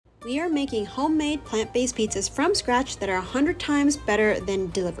We are making homemade plant-based pizzas from scratch that are 100 times better than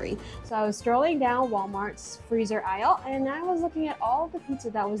delivery. So I was strolling down Walmart's freezer aisle and I was looking at all the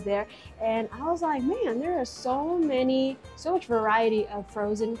pizza that was there, and I was like, man, there are so much variety of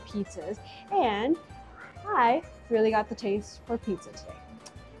frozen pizzas, and I really got the taste for pizza today.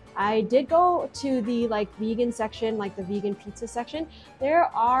 I did go to the vegan section, like the vegan pizza section. There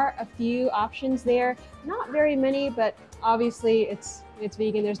are a few options there, not very many, but obviously it's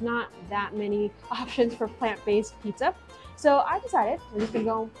vegan. There's not that many options for plant-based pizza. So I decided we're just gonna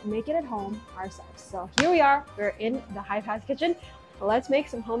go make it at home ourselves. So here we are, we're in the High Pass kitchen. Let's make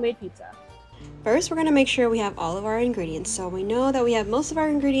some homemade pizza. First, we're going to make sure we have all of our ingredients. So we know that we have most of our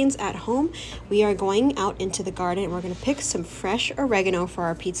ingredients at home. We are going out into the garden and we're going to pick some fresh oregano for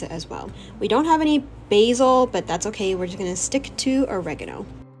our pizza as well. We don't have any basil, but that's okay. We're just going to stick to oregano.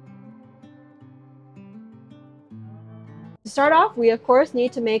 To start off, we of course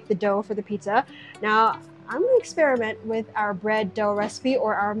need to make the dough for the pizza. Now, I'm going to experiment with our bread dough recipe,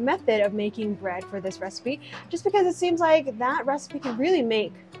 or our method of making bread for this recipe, just because it seems like that recipe can really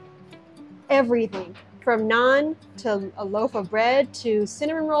make everything from naan to a loaf of bread to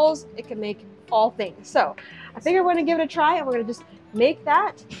cinnamon rolls. It can make all things. So I figure we're gonna give it a try, and we're gonna just make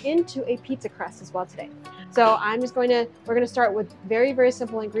that into a pizza crust as well today. So we're gonna start with very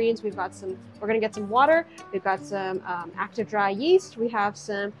simple ingredients. We're gonna get some water, we've got some active dry yeast, we have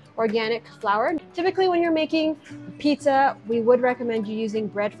some organic flour. Typically when you're making pizza, we would recommend you using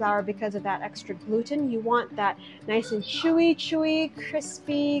bread flour because of that extra gluten. You want that nice and chewy,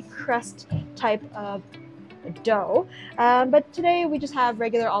 crispy crust type of dough, but today we just have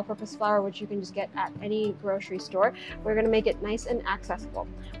regular all-purpose flour, which you can just get at any grocery store. We're going to make it nice and accessible.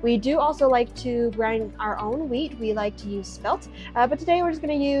 We do also like to grind our own wheat. We like to use spelt, but today we're just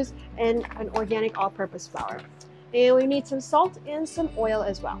going to use an organic all-purpose flour. And we need some salt and some oil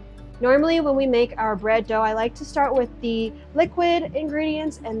as well. Normally when we make our bread dough, I like to start with the liquid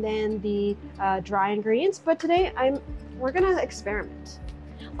ingredients and then the dry ingredients, but today we're going to experiment.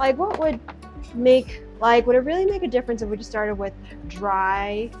 Like, what would would it really make a difference if we just started with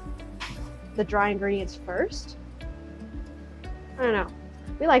the dry ingredients first? I don't know.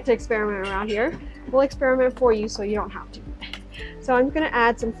 We like to experiment around here. We'll experiment for you so you don't have to. So I'm going to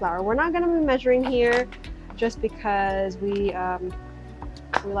add some flour. We're not going to be measuring here just because we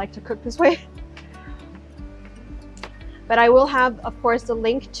like to cook this way. But I will have, of course, the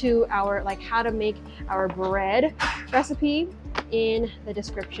link to our how to make our bread recipe in the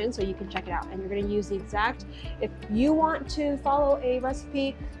description, so you can check it out. And you're going to use if you want to follow a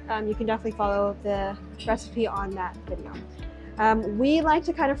recipe, you can definitely follow the recipe on that video. We like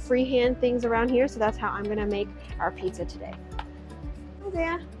to kind of freehand things around here, so that's how I'm going to make our pizza today. Hi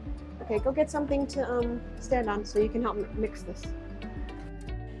there. Okay, go get something to stand on so you can help mix this.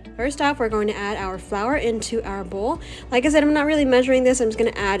 First off, we're going to add our flour into our bowl. Like I said, I'm not really measuring this. I'm just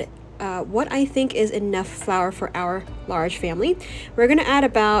going to add what I think is enough flour for our large family. We're going to add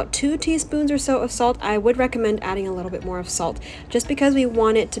about 2 teaspoons or so of salt. I would recommend adding a little bit more of salt just because we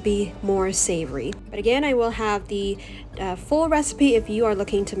want it to be more savory. But again, I will have the full recipe if you are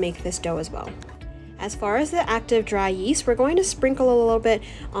looking to make this dough as well. As far as the active dry yeast, we're going to sprinkle a little bit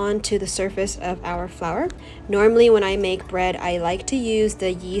onto the surface of our flour. Normally when I make bread, I like to use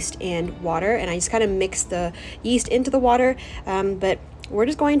the yeast and water, and I just kind of mix the yeast into the water, but we're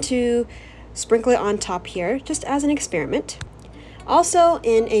just going to sprinkle it on top here just as an experiment. Also,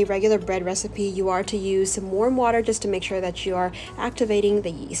 in a regular bread recipe, you are to use some warm water just to make sure that you are activating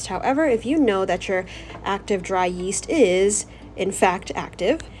the yeast. However, if you know that your active dry yeast is in fact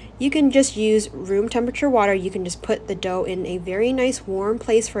active, you can just use room temperature water. You can just put the dough in a very nice warm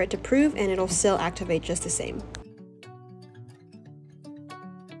place for it to prove, and it'll still activate just the same.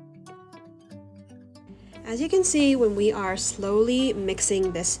 As you can see, when we are slowly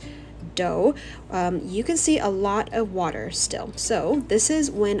mixing this dough, you can see a lot of water still. So this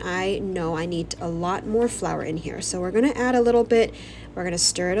is when I know I need a lot more flour in here. So we're going to add a little bit. We're going to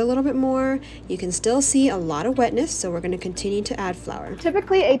stir it a little bit more. You can still see a lot of wetness, so we're going to continue to add flour.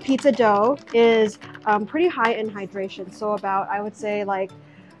 Typically a pizza dough is pretty high in hydration, so about, I would say, like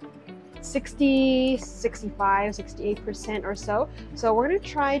 60, 65, 68% or so. So we're going to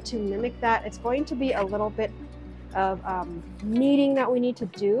try to mimic that. It's going to be a little bit of kneading that we need to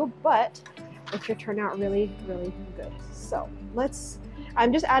do, but it should turn out really good. So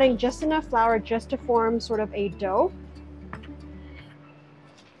I'm just adding just enough flour just to form sort of a dough,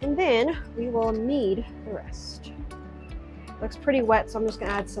 and then we will knead the rest. Looks pretty wet, so I'm just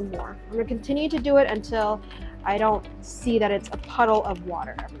going to add some more. I'm going to continue to do it until I don't see that it's a puddle of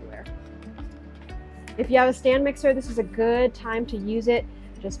water everywhere. If you have a stand mixer, this is a good time to use it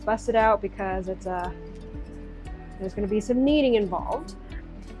just bust it out because it's there's going to be some kneading involved.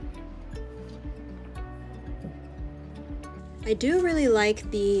 I do really like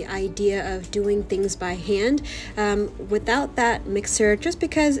the idea of doing things by hand without that mixer, just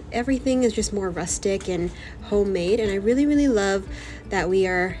because everything is just more rustic and homemade, and I really love that we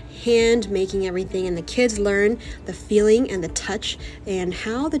are hand making everything, and the kids learn the feeling and the touch and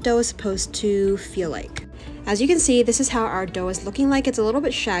how the dough is supposed to feel like. As you can see, this is how our dough is looking like. It's a little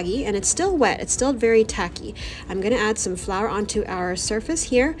bit shaggy and it's still wet. It's still very tacky. I'm going to add some flour onto our surface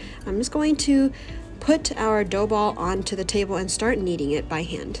here. I'm just going to put our dough ball onto the table and start kneading it by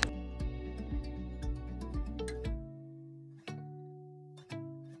hand.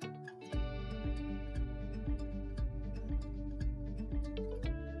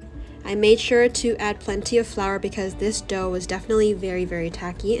 I made sure to add plenty of flour because this dough was definitely very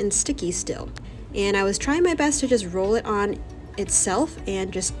tacky and sticky still. And I was trying my best to just roll it on itself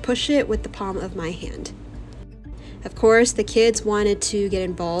and just push it with the palm of my hand. Of course, the kids wanted to get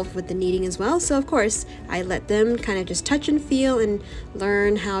involved with the kneading as well, so of course, I let them kind of just touch and feel and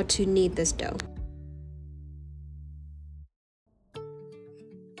learn how to knead this dough.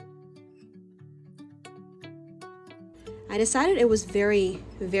 I decided it was very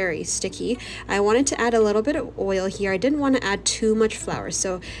sticky. I wanted to add a little bit of oil here. I didn't want to add too much flour,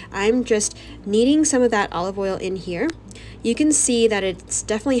 so I'm just kneading some of that olive oil in here. You can see that it's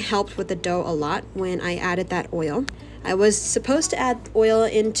definitely helped with the dough a lot when I added that oil. I was supposed to add oil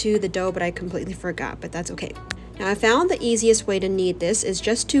into the dough, but I completely forgot, but that's okay. Now I found the easiest way to knead this is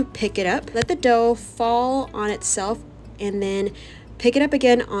just to pick it up, let the dough fall on itself, and then pick it up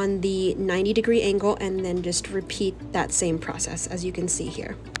again on the 90-degree angle, and then just repeat that same process as you can see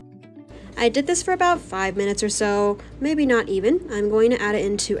here. I did this for about 5 minutes or so, maybe not even. I'm going to add it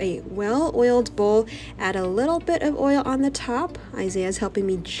into a well-oiled bowl, add a little bit of oil on the top. Isaiah's helping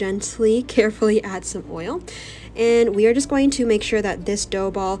me gently, carefully add some oil. And we are just going to make sure that this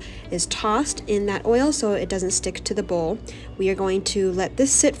dough ball is tossed in that oil so it doesn't stick to the bowl. We are going to let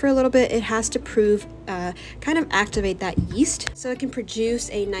this sit for a little bit. It has to kind of activate that yeast so it can produce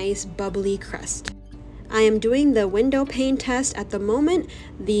a nice bubbly crust. I am doing the window pane test at the moment.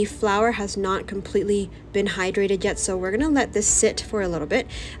 The flour has not completely been hydrated yet, so we're gonna let this sit for a little bit.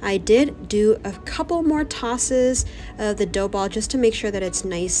 I did do a couple more tosses of the dough ball just to make sure that it's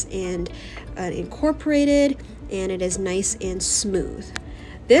nice and incorporated and it is nice and smooth.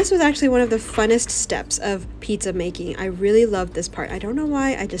 This was actually one of the funnest steps of pizza making. I really loved this part. I don't know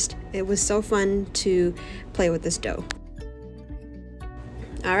why, it was so fun to play with this dough.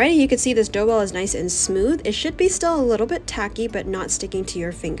 Alrighty, you can see this dough ball is nice and smooth. It should be still a little bit tacky, but not sticking to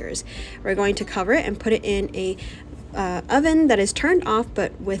your fingers. We're going to cover it and put it in a oven that is turned off,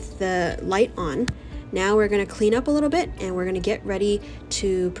 but with the light on. Now we're going to clean up a little bit, and we're going to get ready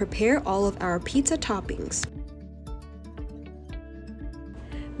to prepare all of our pizza toppings.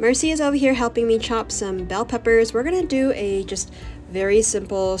 Mercy is over here helping me chop some bell peppers. We're going to do a just very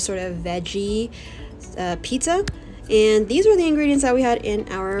simple sort of veggie pizza. And these are the ingredients that we had in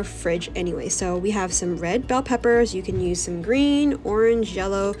our fridge anyway. So we have some red bell peppers. You can use some green, orange,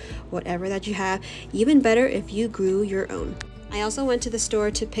 yellow, whatever that you have. Even better if you grew your own. I also went to the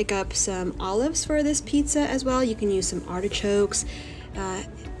store to pick up some olives for this pizza as well. You can use some artichokes.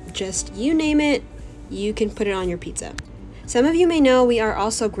 Just you name it, you can put it on your pizza. Some of you may know we are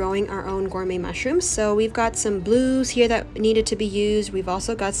also growing our own gourmet mushrooms. So we've got some blues here that needed to be used. We've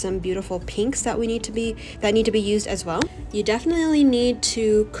also got some beautiful pinks that need to be used as well. You definitely need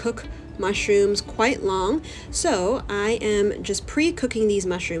to cook mushrooms quite long. So I am just pre-cooking these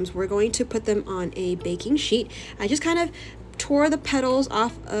mushrooms. We're going to put them on a baking sheet. I just kind of tore the petals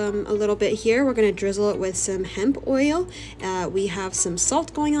off a little bit here. We're going to drizzle it with some hemp oil. We have some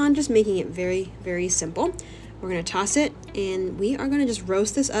salt going on, just making it very simple. We're going to toss it, and we are going to just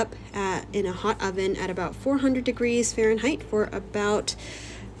roast this up in a hot oven at about 400 degrees Fahrenheit for about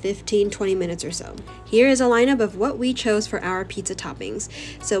 15-20 minutes or so. Here is a lineup of what we chose for our pizza toppings.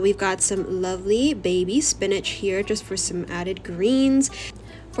 So we've got some lovely baby spinach here just for some added greens.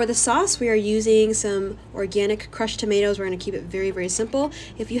 For the sauce, we are using some organic crushed tomatoes. We're going to keep it very simple.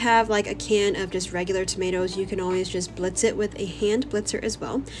 If you have like a can of just regular tomatoes, you can always just blitz it with a hand blitzer as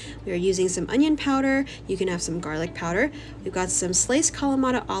well. We are using some onion powder. You can have some garlic powder. We've got some sliced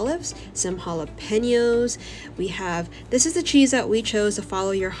Kalamata olives, some jalapenos. This is the cheese that we chose, to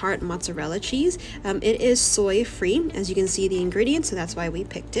Follow Your Heart mozzarella cheese. It is soy free, as you can see the ingredients, so that's why we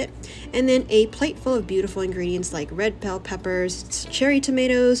picked it. And then a plate full of beautiful ingredients like red bell peppers, cherry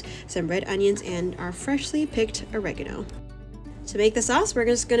tomatoes, some red onions, and our freshly picked oregano. To make the sauce, we're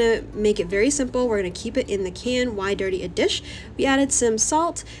just gonna make it very simple. We're gonna keep it in the can. Why dirty a dish? We added some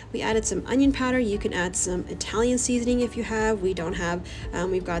salt, we added some onion powder. You can add some Italian seasoning if you have. We don't have.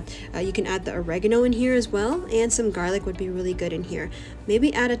 We've got, you can add the oregano in here as well, and some garlic would be really good in here.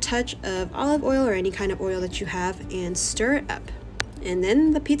 Maybe add a touch of olive oil or any kind of oil that you have and stir it up. And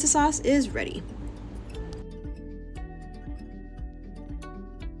then the pizza sauce is ready.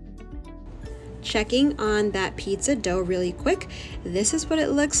 Checking on that pizza dough really quick. This is what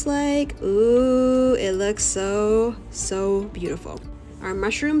it looks like. Ooh, it looks so beautiful. Our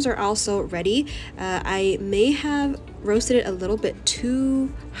mushrooms are also ready. I may have roasted it a little bit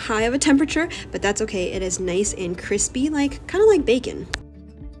too high of a temperature, but that's okay. It is nice and crispy, like kind of like bacon.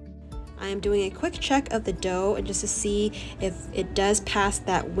 I am doing a quick check of the dough and just to see if it does pass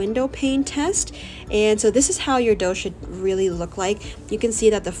that window pane test. And so this is how your dough should really look like. You can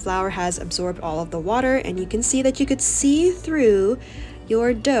see that the flour has absorbed all of the water, and you can see that you could see through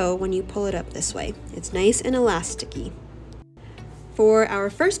your dough when you pull it up this way. It's nice and elasticy. For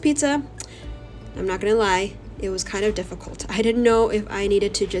our first pizza, I'm not gonna lie, it was kind of difficult. I didn't know if I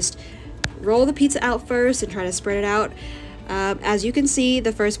needed to just roll the pizza out first and try to spread it out. As you can see,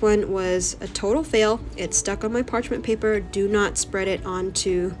 the first one was a total fail. It stuck on my parchment paper. Do not spread it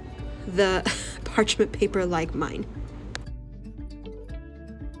onto the parchment paper like mine.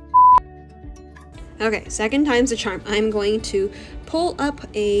 Okay, second time's the charm. I'm going to pull up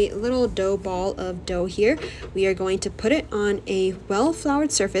a little dough ball of dough here. We are going to put it on a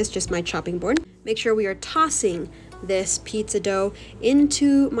well-floured surface, just my chopping board. Make sure we are tossing this pizza dough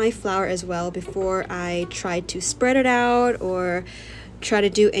into my flour as well before I try to spread it out or try to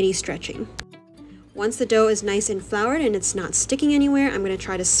do any stretching. Once the dough is nice and floured and it's not sticking anywhere, I'm going to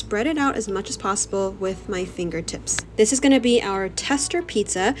try to spread it out as much as possible with my fingertips. This is going to be our tester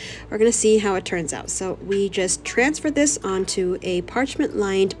pizza. We're going to see how it turns out. So we just transfer this onto a parchment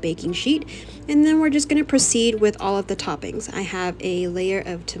lined baking sheet, and then we're just going to proceed with all of the toppings. I have a layer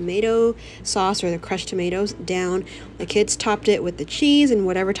of tomato sauce, or the crushed tomatoes, down. The kids topped it with the cheese and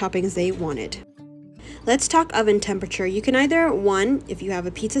whatever toppings they wanted. Let's talk oven temperature. You can either, one, if you have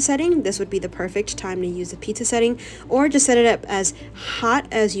a pizza setting, this would be the perfect time to use the pizza setting, or just set it up as hot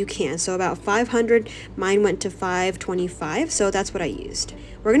as you can. So about 500, mine went to 525, so that's what I used.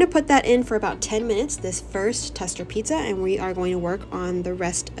 We're gonna put that in for about 10 minutes, this first tester pizza, and we are going to work on the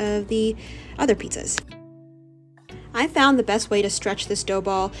rest of the other pizzas. I found the best way to stretch this dough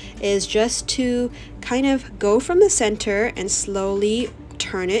ball is just to kind of go from the center and slowly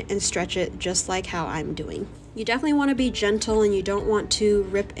turn it and stretch it just like how I'm doing. You definitely want to be gentle and you don't want to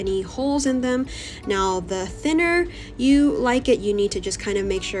rip any holes in them. Now, the thinner you like it, you need to just kind of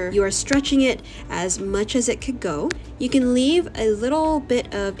make sure you are stretching it as much as it could go. You can leave a little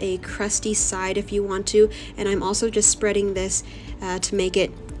bit of a crusty side if you want to, and I'm also just spreading this to make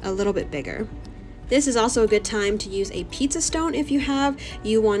it a little bit bigger. This is also a good time to use a pizza stone if you have.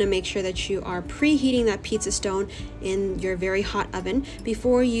 You want to make sure that you are preheating that pizza stone in your very hot oven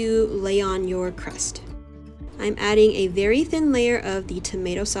before you lay on your crust. I'm adding a very thin layer of the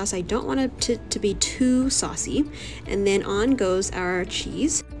tomato sauce. I don't want it to be too saucy. And then on goes our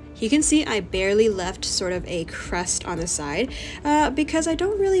cheese. You can see I barely left sort of a crust on the side because I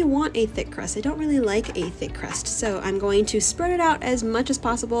don't really want a thick crust. I don't really like a thick crust. So I'm going to spread it out as much as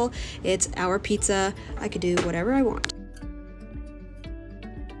possible. It's our pizza. I could do whatever I want.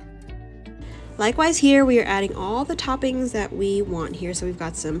 Likewise here, we are adding all the toppings that we want here. So we've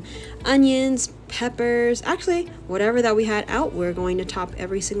got some onions, peppers, actually whatever that we had out, we're going to top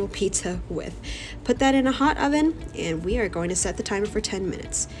every single pizza with. Put that in a hot oven and we are going to set the timer for 10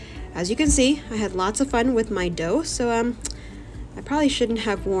 minutes. As you can see, I had lots of fun with my dough, so I probably shouldn't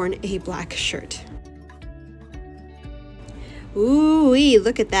have worn a black shirt. Ooh-wee,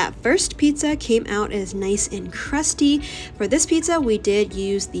 look at that. First pizza came out as nice and crusty. For this pizza, we did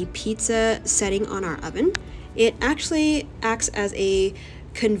use the pizza setting on our oven. It actually acts as a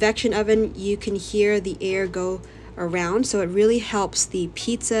convection oven. You can hear the air go around, so it really helps the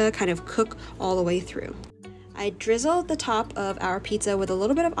pizza kind of cook all the way through. I drizzled the top of our pizza with a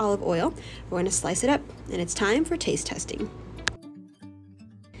little bit of olive oil. We're going to slice it up, and it's time for taste testing.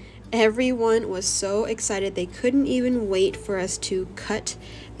 Everyone was so excited. They couldn't even wait for us to cut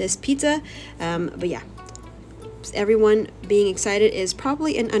this pizza. But yeah, everyone being excited is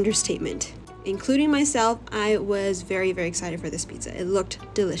probably an understatement. Including myself, I was very, very excited for this pizza. It looked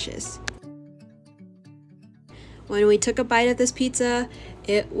delicious. When we took a bite of this pizza,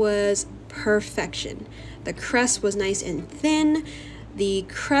 it was perfection. The crust was nice and thin. The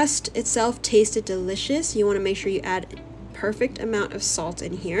crust itself tasted delicious. You want to make sure you add perfect amount of salt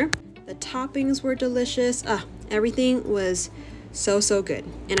in here. The toppings were delicious. Everything was so good.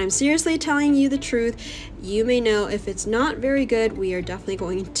 And I'm seriously telling you the truth. You may know if it's not very good, we are definitely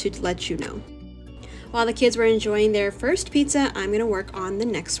going to let you know. While the kids were enjoying their first pizza, I'm gonna work on the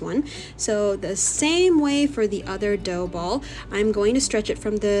next one. So the same way for the other dough ball, I'm going to stretch it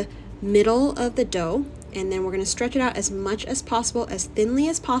from the middle of the dough, and then we're gonna stretch it out as much as possible, as thinly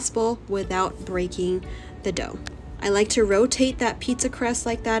as possible, without breaking the dough. I like to rotate that pizza crust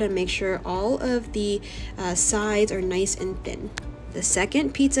like that and make sure all of the sides are nice and thin. The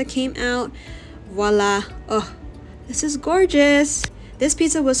second pizza came out. Voila! Oh, this is gorgeous! This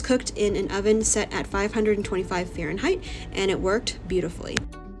pizza was cooked in an oven set at 525 Fahrenheit, and it worked beautifully.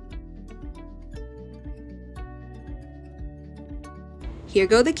 Here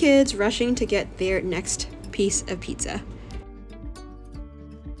go the kids rushing to get their next piece of pizza.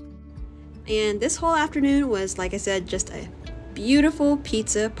 And this whole afternoon was, like I said, just a beautiful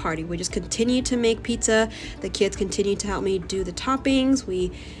pizza party. We just continued to make pizza. The kids continued to help me do the toppings.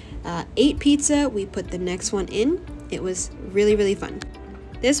 We ate pizza. We put the next one in. It was really fun.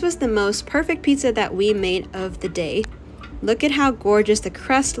 This was the most perfect pizza that we made of the day. Look at how gorgeous the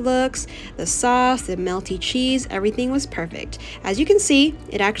crust looks, the sauce, the melty cheese, everything was perfect. As you can see,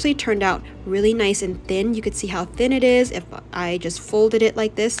 it actually turned out really nice and thin. You could see how thin it is if I just folded it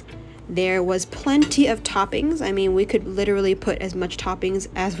like this. There was plenty of toppings. I mean, we could literally put as much toppings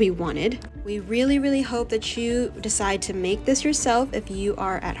as we wanted. We really hope that you decide to make this yourself if you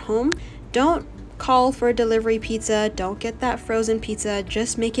are at home. Don't call for a delivery pizza. Don't get that frozen pizza.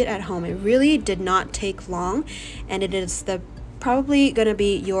 Just make it at home. It really did not take long, and it is probably gonna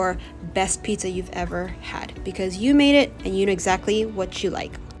be your best pizza you've ever had because you made it and you know exactly what you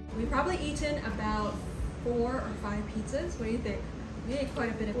like. We've probably eaten about 4 or 5 pizzas. What do you think? We ate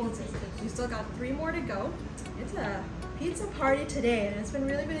quite a bit of pizzas. We still got 3 more to go. It's a pizza party today, and it's been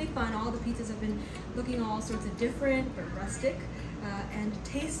really fun. All the pizzas have been looking all sorts of different but rustic. And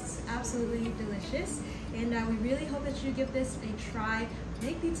tastes absolutely delicious, and we really hope that you give this a try.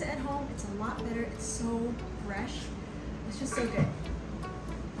 Make pizza at home. It's a lot better. It's so fresh. It's just so good.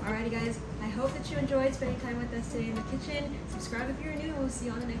 Alrighty guys, I hope that you enjoyed spending time with us today in the kitchen. Subscribe if you're new, and we'll see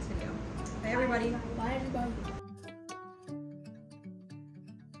you on the next video. Bye everybody. Bye everybody.